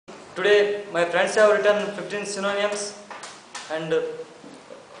Today my friends have written 15 synonyms and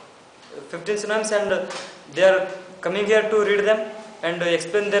 15 synonyms and they are coming here to read them and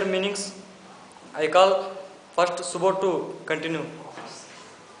explain their meanings. I call first Subo to continue.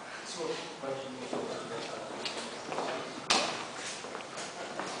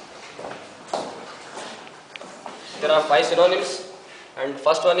 There are 5 synonyms, and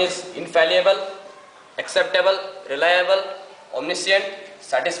first one is infallible, acceptable, reliable, omniscient,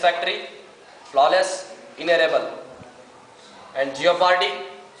 satisfactory, flawless, inerrable. And jeopardy,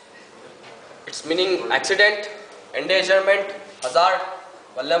 its meaning accident, endangerment, hazard,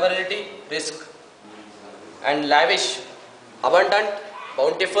 vulnerability, risk. And lavish, abundant,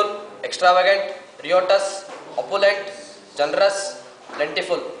 bountiful, extravagant, riotous, opulent, generous,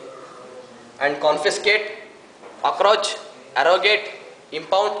 plentiful. And confiscate, approach, arrogate,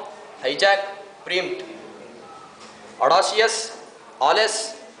 impound, hijack, preempt. Audacious,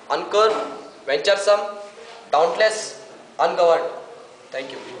 awless, uncurved, venturesome, dauntless, ungoverned.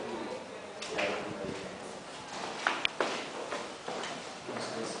 Thank you.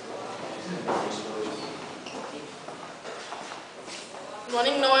 Good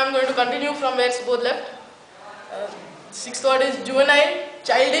morning. Now I am going to continue from where Subodh left. Sixth word is juvenile,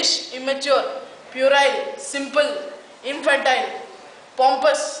 childish, immature, puerile, simple, infantile,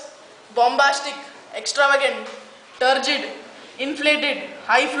 pompous, bombastic, extravagant, turgid, inflated,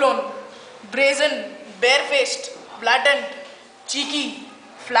 high-flown, brazen, barefaced, blatant, cheeky,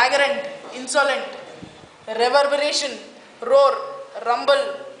 flagrant, insolent, reverberation, roar,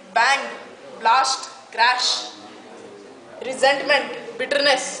 rumble, bang, blast, crash, resentment,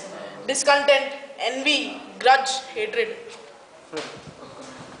 bitterness, discontent, envy, grudge, hatred.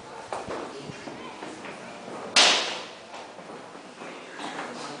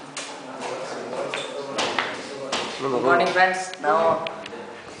 Good morning, friends. Now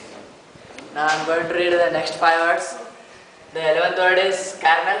I am going to read the next 5 words. The 11th word is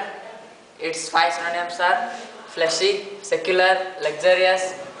carnal. Its 5 synonyms are fleshy, secular,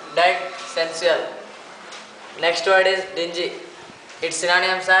 luxurious, dead, sensual. Next word is dingy. Its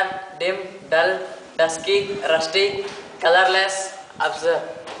synonyms are dim, dull, dusky, rusty, colorless, absurd.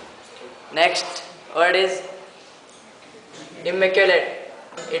 Next word is immaculate.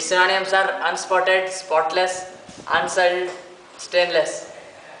 Its synonyms are unspotted, spotless, unsullied, stainless.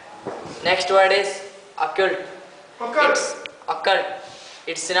 Next word is occult. Occult.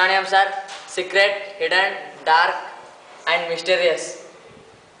 Its synonyms are secret, hidden, dark, and mysterious.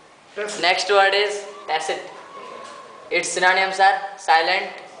 Next word is tacit. Its synonyms are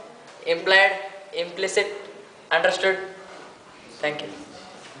silent, implied, implicit, understood. Thank you.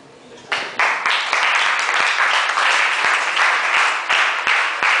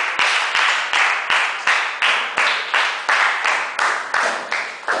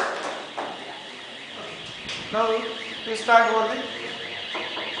 Now we start working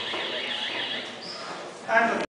and